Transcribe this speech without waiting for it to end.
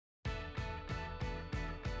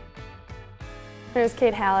My name is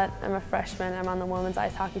Kate Hallett. I'm a freshman. I'm on the women's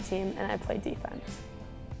ice hockey team, and I play defense.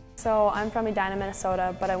 So I'm from Edina,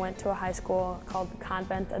 Minnesota, but I went to a high school called the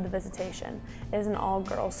Convent of the Visitation. It is an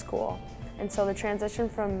all-girls school. And so the transition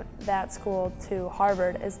from that school to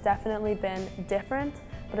Harvard has definitely been different,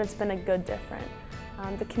 but it's been a good different.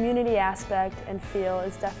 The community aspect and feel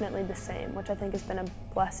is definitely the same, which I think has been a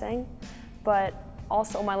blessing, but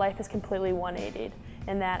also my life is completely 180'd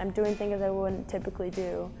in that I'm doing things I wouldn't typically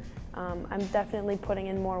do. I'm definitely putting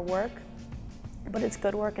in more work, but it's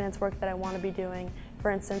good work and it's work that I want to be doing. For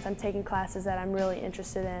instance, I'm taking classes that I'm really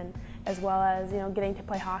interested in, as well as getting to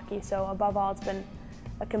play hockey. So above all, it's been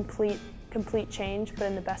a complete change, but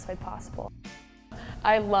in the best way possible.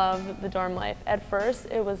 I love the dorm life. At first,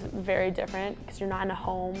 it was very different because you're not in a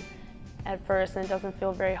home at first and it doesn't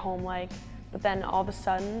feel very home-like, but then all of a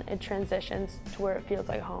sudden it transitions to where it feels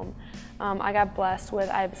like home. I got blessed with,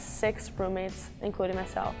 I have 6 roommates, including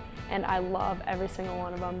myself, and I love every single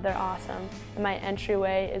one of them. They're awesome, and my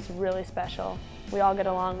entryway is really special. We all get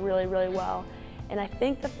along really, really well. And I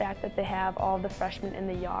think the fact that they have all the freshmen in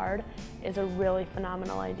the yard is a really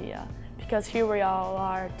phenomenal idea, because here we all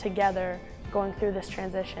are together going through this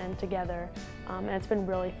transition together, and it's been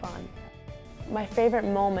really fun. My favorite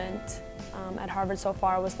moment at Harvard so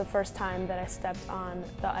far was the first time that I stepped on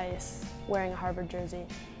the ice wearing a Harvard jersey.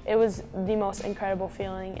 It was the most incredible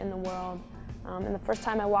feeling in the world. And the first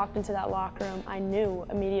time I walked into that locker room, I knew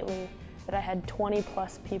immediately that I had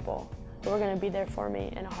 20+ people who were going to be there for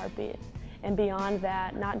me in a heartbeat. And beyond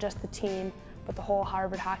that, not just the team, but the whole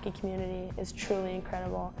Harvard hockey community is truly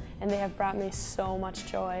incredible, and they have brought me so much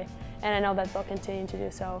joy, and I know that they'll continue to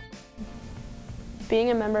do so.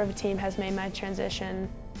 Being a member of a team has made my transition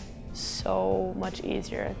so much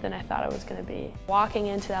easier than I thought it was going to be. Walking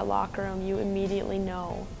into that locker room, you immediately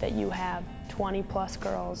know that you have 20+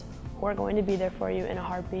 girls who are going to be there for you in a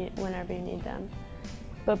heartbeat whenever you need them.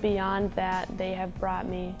 But beyond that, they have brought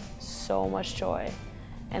me so much joy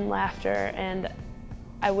and laughter, and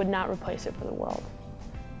I would not replace it for the world.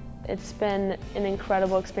 It's been an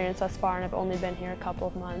incredible experience thus far, and I've only been here a couple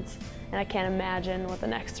of months, and I can't imagine what the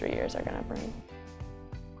next 3 years are going to bring.